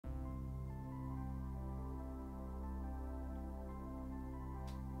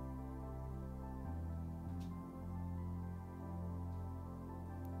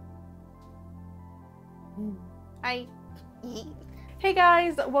Hi. Hey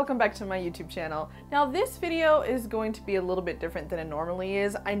guys, welcome back to my YouTube channel. Now this video is going to be a little bit different than it normally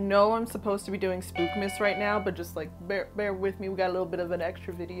is. I know I'm supposed to be doing Spookmas right now, but just like bear with me, we got a little bit of an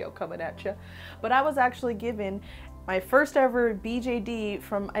extra video coming at you. But I was actually given my first ever BJD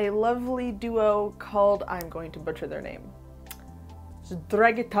from a lovely duo called, I'm going to butcher their name,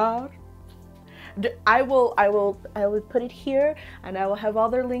 Dragitar. I will put it here, and I will have all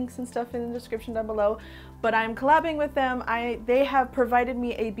their links and stuff in the description down below. But I'm collabing with them. They have provided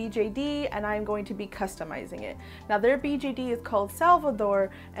me a BJD, and I'm going to be customizing it. Now their BJD is called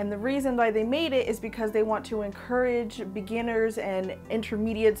Salvador, and the reason why they made it is because they want to encourage beginners and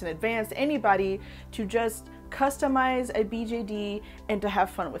intermediates and advanced, anybody, to just customize a BJD and to have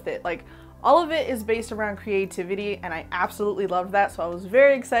fun with it. Like, all of it is based around creativity, and I absolutely loved that, so I was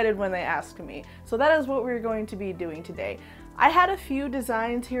very excited when they asked me. So that is what we're going to be doing today. I had a few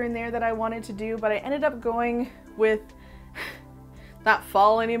designs here and there that I wanted to do, but I ended up going with, not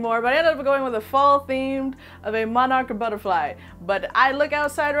fall anymore, but I ended up going with a fall themed of a monarch butterfly. But I look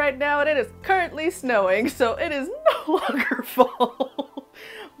outside right now and it is currently snowing, so it is no longer fall.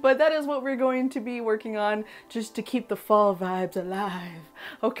 But that is what we're going to be working on, just to keep the fall vibes alive.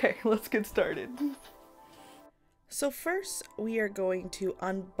 Okay, let's get started. So first, we are going to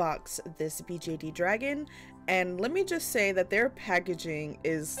unbox this BJD Dragon, and let me just say that their packaging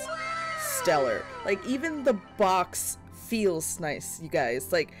is stellar. Like, even the box feels nice, you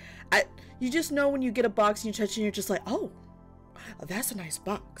guys. Like, you just know when you get a box and you touch it and you're just like, oh, that's a nice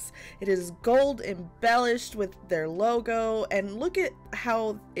box. It is gold embellished with their logo, and look at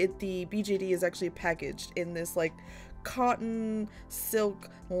how the BJD is actually packaged in this like cotton silk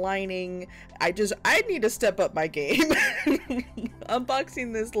lining. I need to step up my game.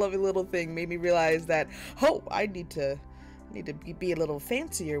 Unboxing this lovely little thing made me realize that, oh, I need to be a little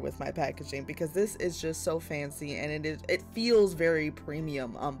fancier with my packaging, because this is just so fancy, and it feels very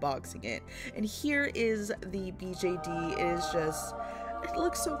premium unboxing it. And here is the BJD. It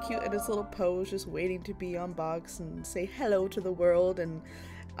looks so cute in its little pose, just waiting to be unboxed and say hello to the world. And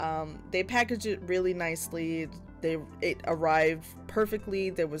they packaged it really nicely. It arrived perfectly.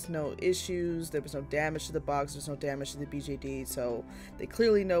 There was no issues, there was no damage to the box, there's no damage to the BJD, so they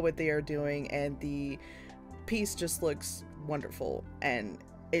clearly know what they are doing, and the piece just looks wonderful, and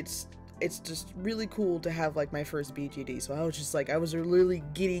it's just really cool to have like my first BJD. So I was a really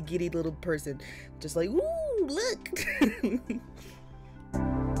giddy little person, just like, woo, look.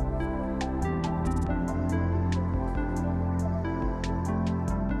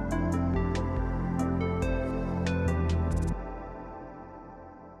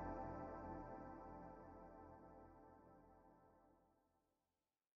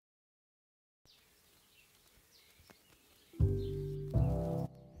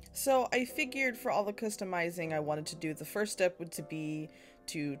 So I figured for all the customizing I wanted to do, the first step would be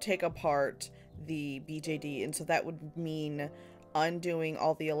to take apart the BJD, and so that would mean undoing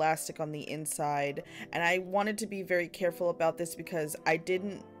all the elastic on the inside. And I wanted to be very careful about this because I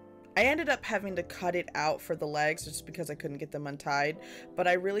ended up having to cut it out for the legs just because I couldn't get them untied, but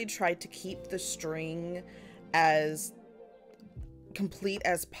I really tried to keep the string as complete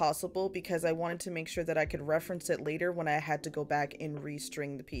as possible because I wanted to make sure that I could reference it later when I had to go back and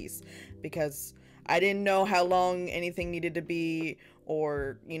restring the piece, because I didn't know how long anything needed to be,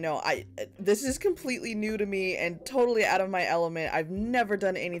 or, you know, this is completely new to me and totally out of my element. I've never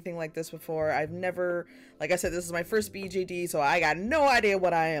done anything like this before. Like I said, this is my first BJD, so I got no idea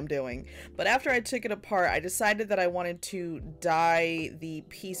what I am doing. But after I took it apart, I decided that I wanted to dye the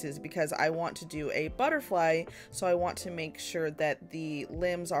pieces because I want to do a butterfly, so I want to make sure that the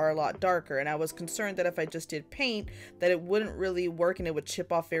limbs are a lot darker. And I was concerned that if I just did paint, that it wouldn't really work and it would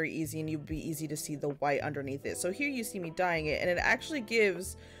chip off very easy and you'd be easy to see the white underneath it. So here you see me dyeing it, and it actually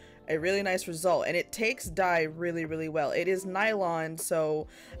gives a really nice result, and it takes dye really well. It is nylon, so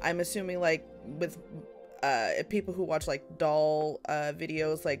I'm assuming, like with people who watch like doll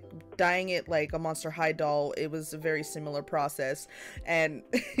videos, like dyeing it like a Monster High doll, it was a very similar process. And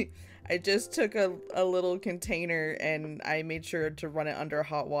I just took a little container and I made sure to run it under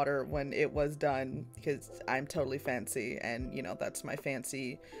hot water when it was done, because I'm totally fancy, and you know, that's my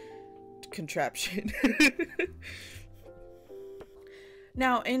fancy contraption.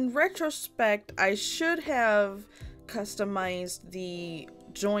 Now, in retrospect, I should have customized the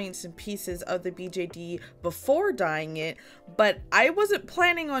joints and pieces of the BJD before dyeing it, but I wasn't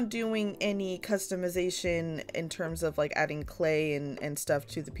planning on doing any customization in terms of like adding clay and stuff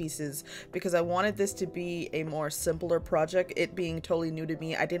to the pieces, because I wanted this to be a more simpler project. It being totally new to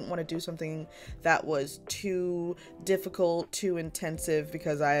me, I didn't want to do something that was too difficult, too intensive,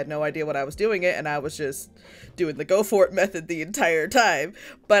 because I had no idea what I was doing it and I was just doing the go for it method the entire time.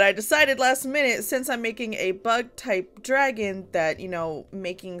 But I decided last minute, since I'm making a bug type dragon, that, you know,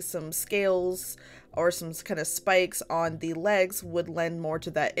 making some scales or some kind of spikes on the legs would lend more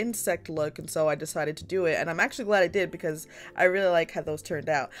to that insect look, and so I decided to do it, and I'm actually glad I did because I really like how those turned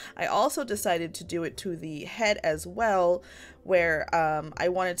out. I also decided to do it to the head as well, where I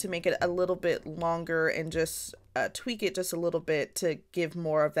wanted to make it a little bit longer and just tweak it just a little bit to give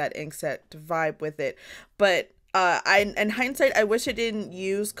more of that insect vibe with it. But in hindsight, I wish I didn't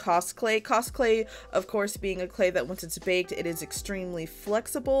use Cos clay. Cos clay, of course, being a clay that once it's baked, it is extremely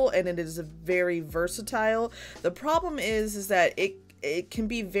flexible and it is very versatile. The problem is that it can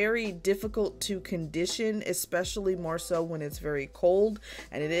be very difficult to condition, especially more so when it's very cold,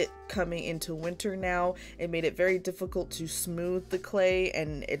 and it coming into winter now, it made it very difficult to smooth the clay,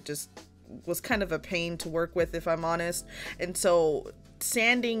 and it just was kind of a pain to work with, if I'm honest. And so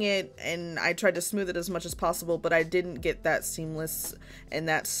sanding it, and I tried to smooth it as much as possible, but I didn't get that seamless and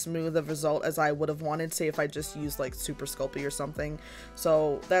that smooth of result as I would have wanted, say if I just used like Super Sculpey or something.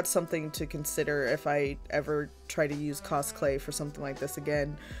 So that's something to consider if I ever try to use Cos clay for something like this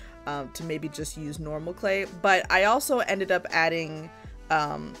again, to maybe just use normal clay. But I also ended up adding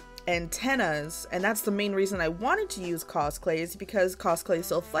antennas, and that's the main reason I wanted to use Cos clay, is because Cos clay is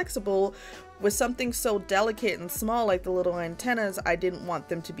so flexible. With something so delicate and small like the little antennas, I didn't want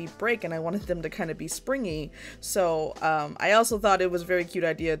them to be break, and I wanted them to kind of be springy. So I also thought it was a very cute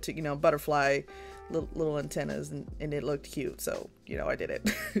idea to, you know, butterfly little antennas, and it looked cute, so, you know, I did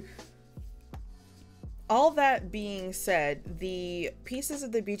it. All that being said, the pieces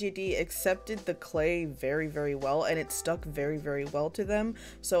of the BJD accepted the clay very, very well, and it stuck very, very well to them.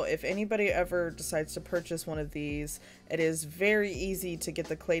 So if anybody ever decides to purchase one of these, it is very easy to get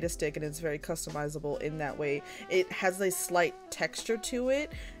the clay to stick, and it's very customizable in that way. It has a slight texture to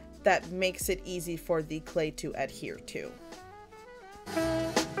it that makes it easy for the clay to adhere to.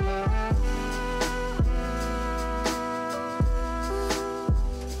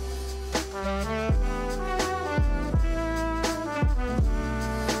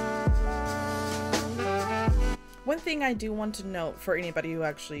 One thing I do want to note for anybody who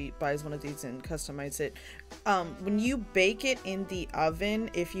actually buys one of these and customize it, when you bake it in the oven,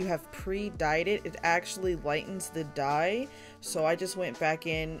 if you have pre-dyed it, it actually lightens the dye. So I just went back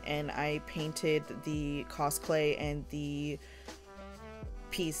in and I painted the Cos clay and the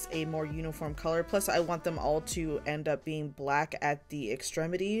piece a more uniform color. Plus I want them all to end up being black at the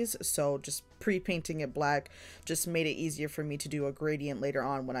extremities, so just pre-painting it black just made it easier for me to do a gradient later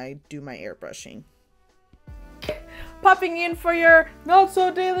on when I do my airbrushing. Popping in for your not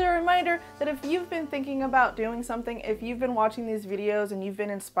so daily reminder that if you've been thinking about doing something, if you've been watching these videos and you've been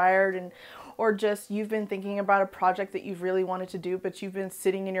inspired, or just you've been thinking about a project that you've really wanted to do, but you've been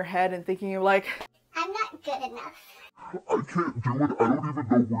sitting in your head and thinking you're like, I'm not good enough. I can't do it. I don't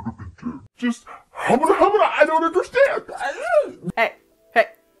even know where to begin. Just how about I don't understand. Hey,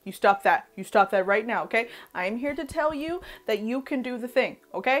 you stop that. You stop that right now, okay? I'm here to tell you that you can do the thing,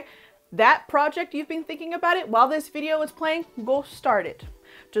 okay? That project you've been thinking about it while this video is playing, go start it.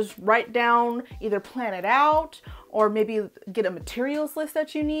 Just write down, either plan it out, or maybe get a materials list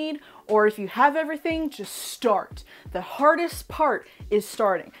that you need, or if you have everything, just start. The hardest part is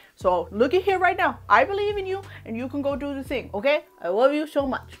starting. So look at here right now. I believe in you, and you can go do the thing, okay? I love you so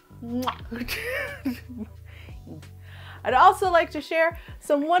much. I'd also like to share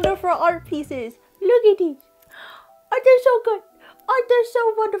some wonderful art pieces. Look at these. Aren't they so good? Aren't they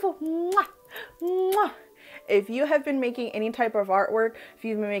so wonderful? Mwah, mwah. If you have been making any type of artwork, if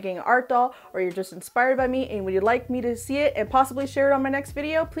you've been making an art doll, or you're just inspired by me and would you like me to see it and possibly share it on my next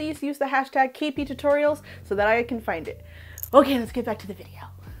video, please use the hashtag KPtutorials so that I can find it. Okay, let's get back to the video.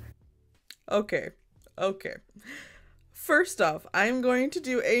 Okay. First off, I'm going to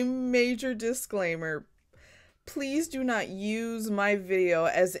do a major disclaimer. Please do not use my video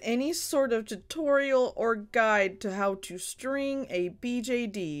as any sort of tutorial or guide to how to string a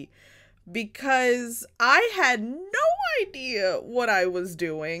BJD, because I had no idea what I was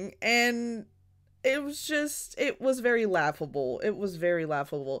doing, and it was very laughable. It was very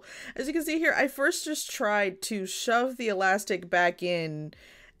laughable. As you can see here, I first just tried to shove the elastic back in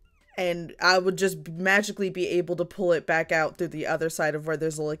and I would just magically be able to pull it back out through the other side of where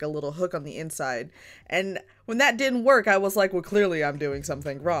there's like a little hook on the inside. And when that didn't work, I was like, well, clearly I'm doing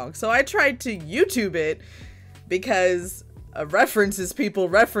something wrong. So I tried to YouTube it, because references people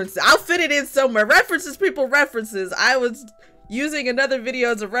references. I'll fit it in somewhere. References people references. I was using another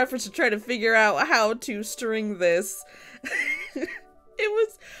video as a reference to try to figure out how to string this.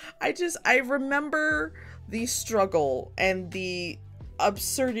 I remember the struggle and the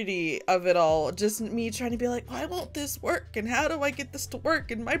absurdity of it all. Just me trying to be like, why won't this work? And how do I get this to work?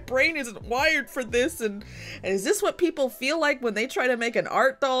 And my brain isn't wired for this. And is this what people feel like when they try to make an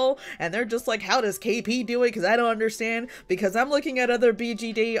art doll? And they're just like, how does KP do it? Because I don't understand. Because I'm looking at other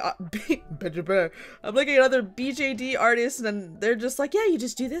BJD, I'm looking at other BJD artists, and they're just like, yeah, you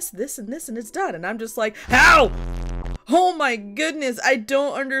just do this, this, and this, and it's done. And I'm just like, how? Oh my goodness, I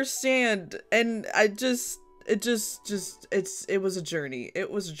don't understand. And it was a journey. It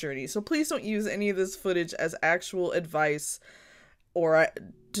was a journey. So please don't use any of this footage as actual advice or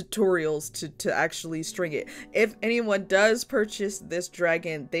tutorials to actually string it. If anyone does purchase this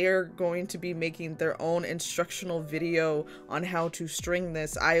dragon, they are going to be making their own instructional video on how to string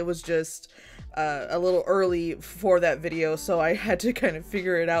this. I was just a little early for that video, so I had to kind of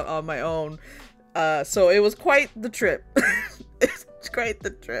figure it out on my own. So it was quite the trip. It's quite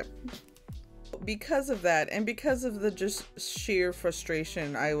the trip. Because of that, and because of the just sheer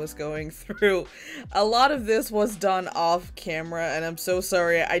frustration I was going through, a lot of this was done off camera, and I'm so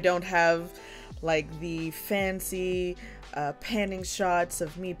sorry I don't have like the fancy panning shots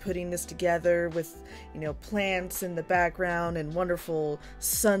of me putting this together with, you know, plants in the background and wonderful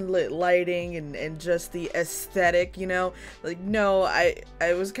sunlit lighting and just the aesthetic, you know. Like, no, I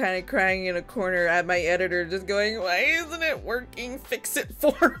was kind of crying in a corner at my editor, just going, why isn't it working? Fix it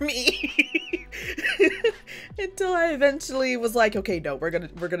for me. Until I eventually was like, okay, no, we're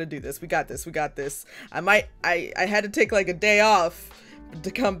gonna do this. We got this. I had to take like a day off to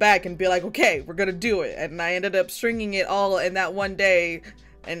come back and be like, okay, we're gonna do it. And I ended up stringing it all in that one day,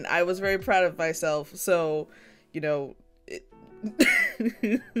 and I was very proud of myself. So, you know,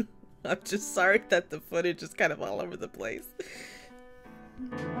 I'm just sorry that the footage is kind of all over the place.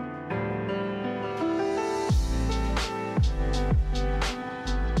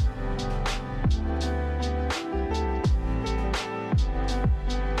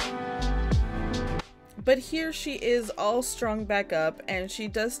 But here she is all strung back up, and she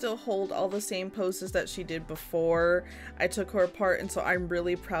does still hold all the same poses that she did before I took her apart, and so I'm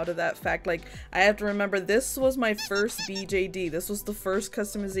really proud of that fact. Like, I have to remember, this was my first BJD. This was the first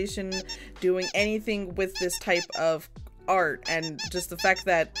customization doing anything with this type of art, and just the fact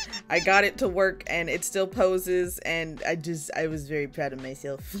that I got it to work and it still poses, and I was very proud of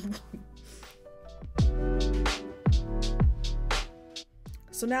myself.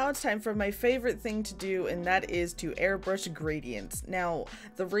 So now it's time for my favorite thing to do, and that is to airbrush gradients. Now,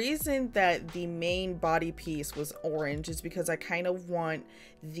 the reason that the main body piece was orange is because I kind of want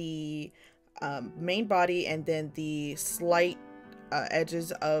the main body and then the slight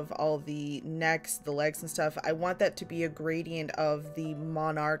edges of all the necks, the legs and stuff. I want that to be a gradient of the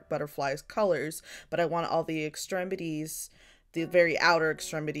monarch butterfly's colors, but I want all the extremities, the very outer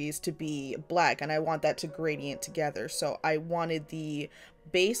extremities, to be black, and I want that to gradient together. So I wanted the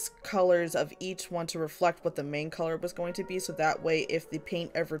base colors of each one to reflect what the main color was going to be, so that way if the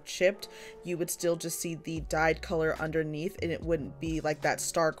paint ever chipped, you would still just see the dyed color underneath, and it wouldn't be like that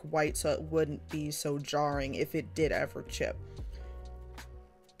stark white, so it wouldn't be so jarring if it did ever chip.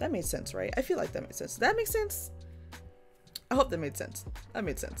 That made sense, right? I feel like that made sense. Does that make sense? I hope that made sense. That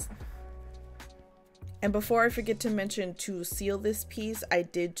made sense. And before I forget to mention, to seal this piece, I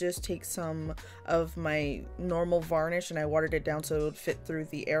did just take some of my normal varnish and I watered it down so it would fit through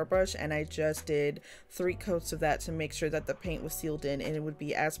the airbrush, and I just did 3 coats of that to make sure that the paint was sealed in and it would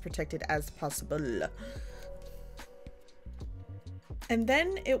be as protected as possible. And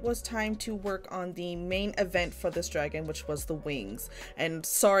then it was time to work on the main event for this dragon, which was the wings. And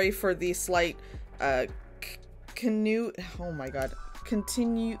sorry for the slight oh my god,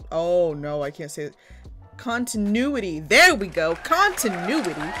 oh no, I can't say it. Continuity. There we go.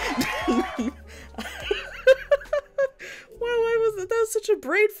 Continuity. Wow, that was such a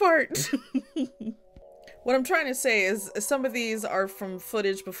brain fart. What I'm trying to say is some of these are from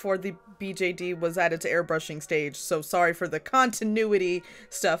footage before the BJD was added to airbrushing stage, so sorry for the continuity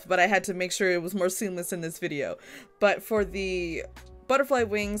stuff, but I had to make sure it was more seamless in this video. But for the butterfly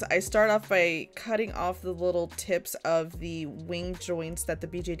wings, I start off by cutting off the little tips of the wing joints that the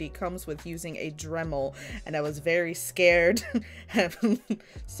BJD comes with using a Dremel, and I was very scared.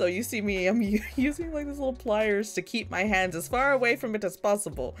 So you see me, I'm using like these little pliers to keep my hands as far away from it as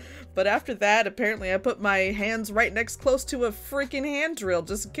possible. But after that, apparently I put my hands right next close to a freaking hand drill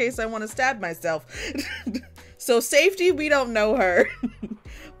just in case I want to stab myself. So safety, we don't know her.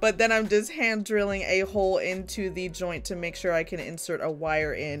 But then I'm just hand drilling a hole into the joint to make sure I can insert a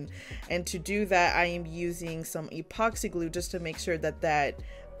wire in. And to do that, I am using some epoxy glue just to make sure that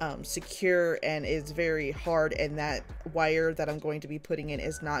secure and is very hard, and that wire that I'm going to be putting in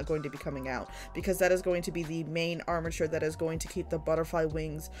is not going to be coming out, because that is going to be the main armature that is going to keep the butterfly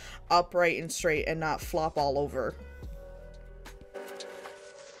wings upright and straight and not flop all over.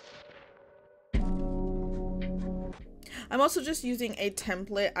 I'm also just using a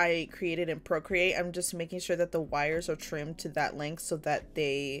template I created in Procreate. I'm just making sure that the wires are trimmed to that length so that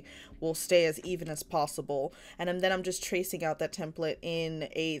they will stay as even as possible. And then I'm just tracing out that template in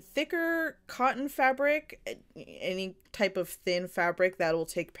a thicker cotton fabric. Any type of thin fabric that will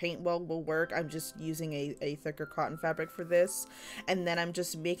take paint well will work. I'm just using a thicker cotton fabric for this. And then I'm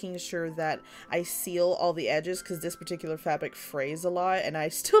just making sure that I seal all the edges, because this particular fabric frays a lot, and I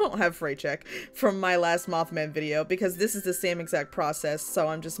still don't have fray check from my last Mothman video, because this is the same exact process. So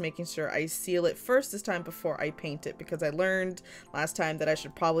I'm just making sure I seal it first this time before I paint it, because I learned last time that I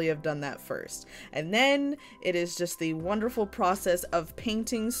should probably have done that first. And then it is just the wonderful process of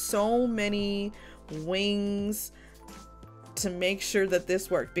painting so many wings to make sure that this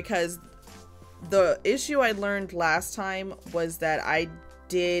worked, because the issue I learned last time was that I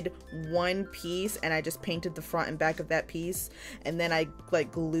did one piece and I just painted the front and back of that piece, and then I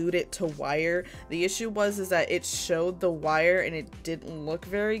like glued it to wire. The issue is that it showed the wire and it didn't look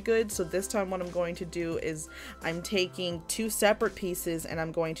very good. So this time what I'm going to do is I'm taking two separate pieces and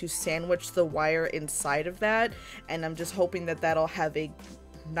I'm going to sandwich the wire inside of that, and I'm just hoping that that'll have a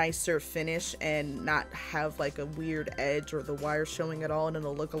nicer finish and not have like a weird edge or the wire showing at all, and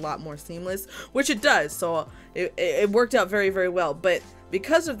it'll look a lot more seamless, which it does. So it worked out very, very well. But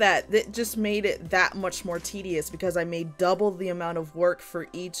because of that, it just made it that much more tedious, because I made double the amount of work for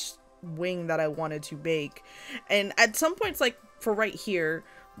each wing that I wanted to bake. And at some points, like for right here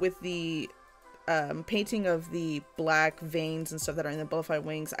with the painting of the black veins and stuff that are in the butterfly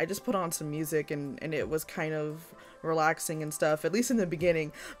wings, I just put on some music and it was kind of relaxing and stuff, at least in the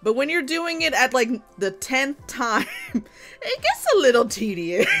beginning. But when you're doing it at like the 10th time, it gets a little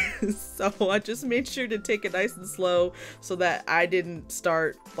tedious. So I just made sure to take it nice and slow so that I didn't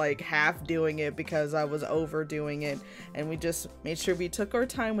start like half doing it because I was overdoing it. And we just made sure we took our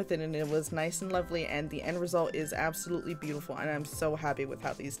time with it, and it was nice and lovely, and the end result is absolutely beautiful, and I'm so happy with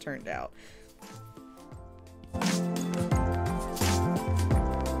how these turned out.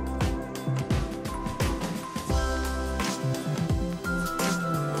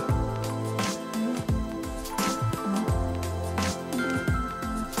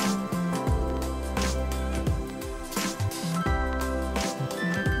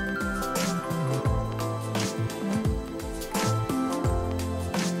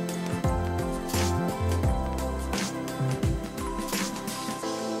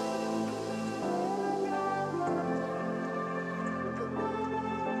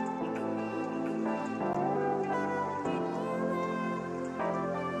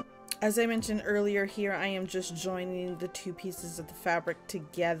 As I mentioned earlier, here I am just joining the two pieces of the fabric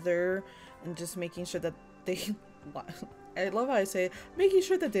together and just making sure that they, I love how I say, making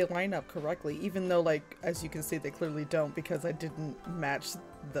sure that they line up correctly, even though, like, as you can see, they clearly don't, because I didn't match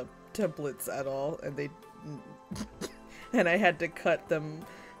the templates at all, and they, and I had to cut them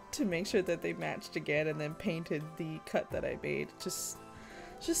to make sure that they matched again, and then painted the cut that I made.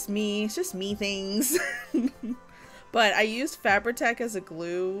 Just me things. But I used Fabri-tac as a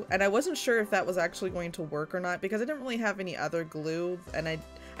glue, and I wasn't sure if that was actually going to work or not, because I didn't really have any other glue, and I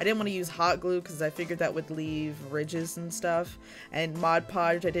didn't want to use hot glue because I figured that would leave ridges and stuff, and Mod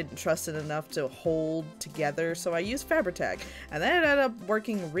Podge I didn't trust it enough to hold together, so I used Fabri-tac, and that ended up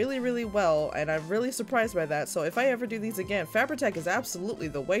working really, really well, and I'm really surprised by that. So if I ever do these again, Fabri-tac is absolutely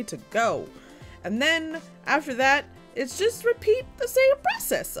the way to go. And then after that, it's just repeat the same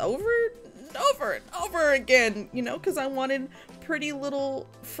process over and over again, you know, because I wanted pretty little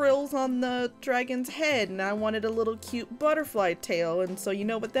frills on the dragon's head, and I wanted a little cute butterfly tail, and so you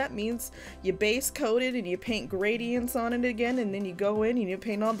know what that means. You base coat it and you paint gradients on it again, and then you go in and you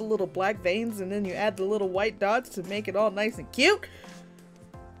paint all the little black veins, and then you add the little white dots to make it all nice and cute.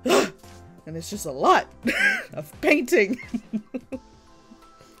 And it's just a lot of painting.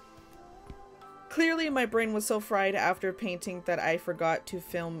 Clearly my brain was so fried after painting that I forgot to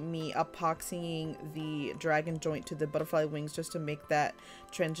film me epoxying the dragon joint to the butterfly wings just to make that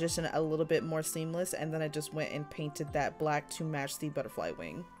transition a little bit more seamless, and then I just went and painted that black to match the butterfly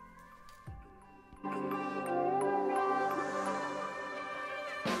wing.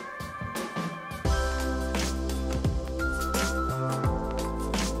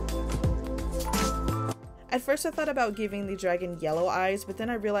 At first I thought about giving the dragon yellow eyes, but then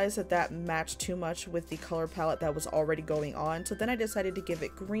I realized that that matched too much with the color palette that was already going on, so then I decided to give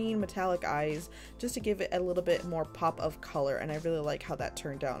it green metallic eyes just to give it a little bit more pop of color, and I really like how that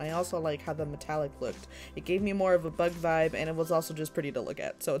turned out. And I also like how the metallic looked. It gave me more of a bug vibe, and it was also just pretty to look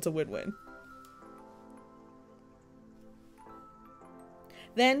at, so it's a win-win.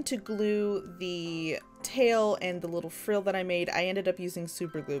 Then to glue the tail and the little frill that I made, I ended up using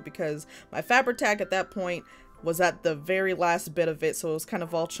super glue because my Fabri-tac at that point was at the very last bit of it, so it was kind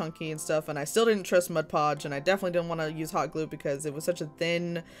of all chunky and stuff, and I still didn't trust Mod Podge, and I definitely didn't want to use hot glue because it was such a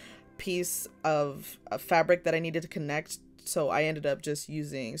thin piece of fabric that I needed to connect, so I ended up just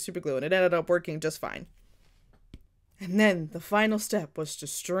using super glue, and it ended up working just fine. And then the final step was to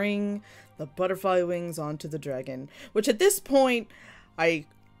string the butterfly wings onto the dragon, which at this point I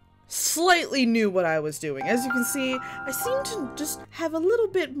slightly knew what I was doing. As you can see, I seem to just have a little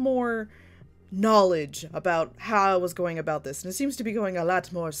bit more knowledge about how I was going about this, and it seems to be going a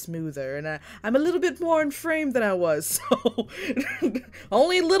lot more smoother, and I'm a little bit more in frame than I was, so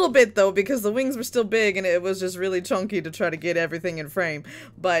only a little bit though, because the wings were still big and it was just really chunky to try to get everything in frame.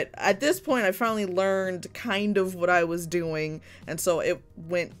 But at this point I finally learned kind of what I was doing, and so it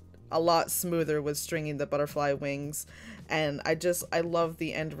went a lot smoother with stringing the butterfly wings, and I love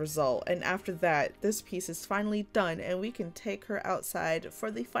the end result. And after that, this piece is finally done and we can take her outside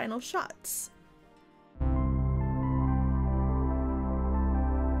for the final shots.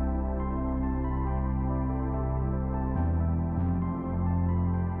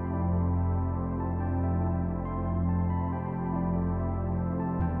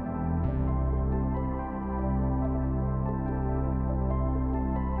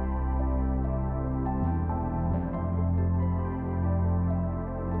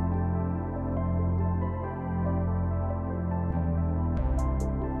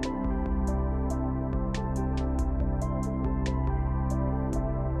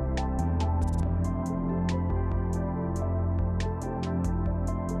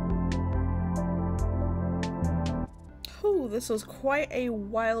 This was quite a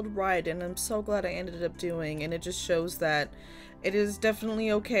wild ride, and I'm so glad I ended up doing, and it just shows that it is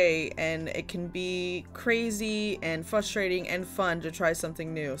definitely okay, and it can be crazy and frustrating and fun to try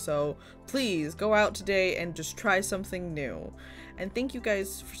something new. So please go out today and just try something new. And thank you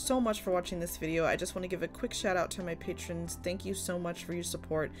guys so much for watching this video. I just want to give a quick shout out to my patrons. Thank you so much for your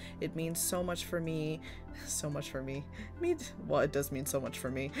support. It means so much for me. So much for me. Well, it does mean so much for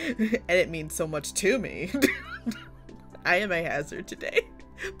me. And it means so much to me. I am a hazard today,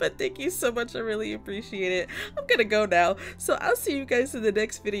 but thank you so much. I really appreciate it. I'm gonna go now, so I'll see you guys in the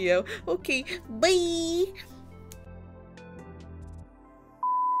next video. Okay, bye.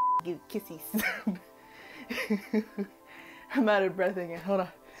 Give kisses. I'm out of breath again. Hold on.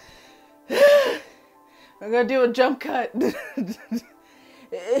 I'm gonna do a jump cut.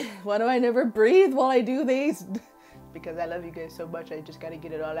 Why do I never breathe while I do these? Because I love you guys so much. I just gotta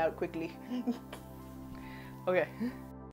get it all out quickly. Okay.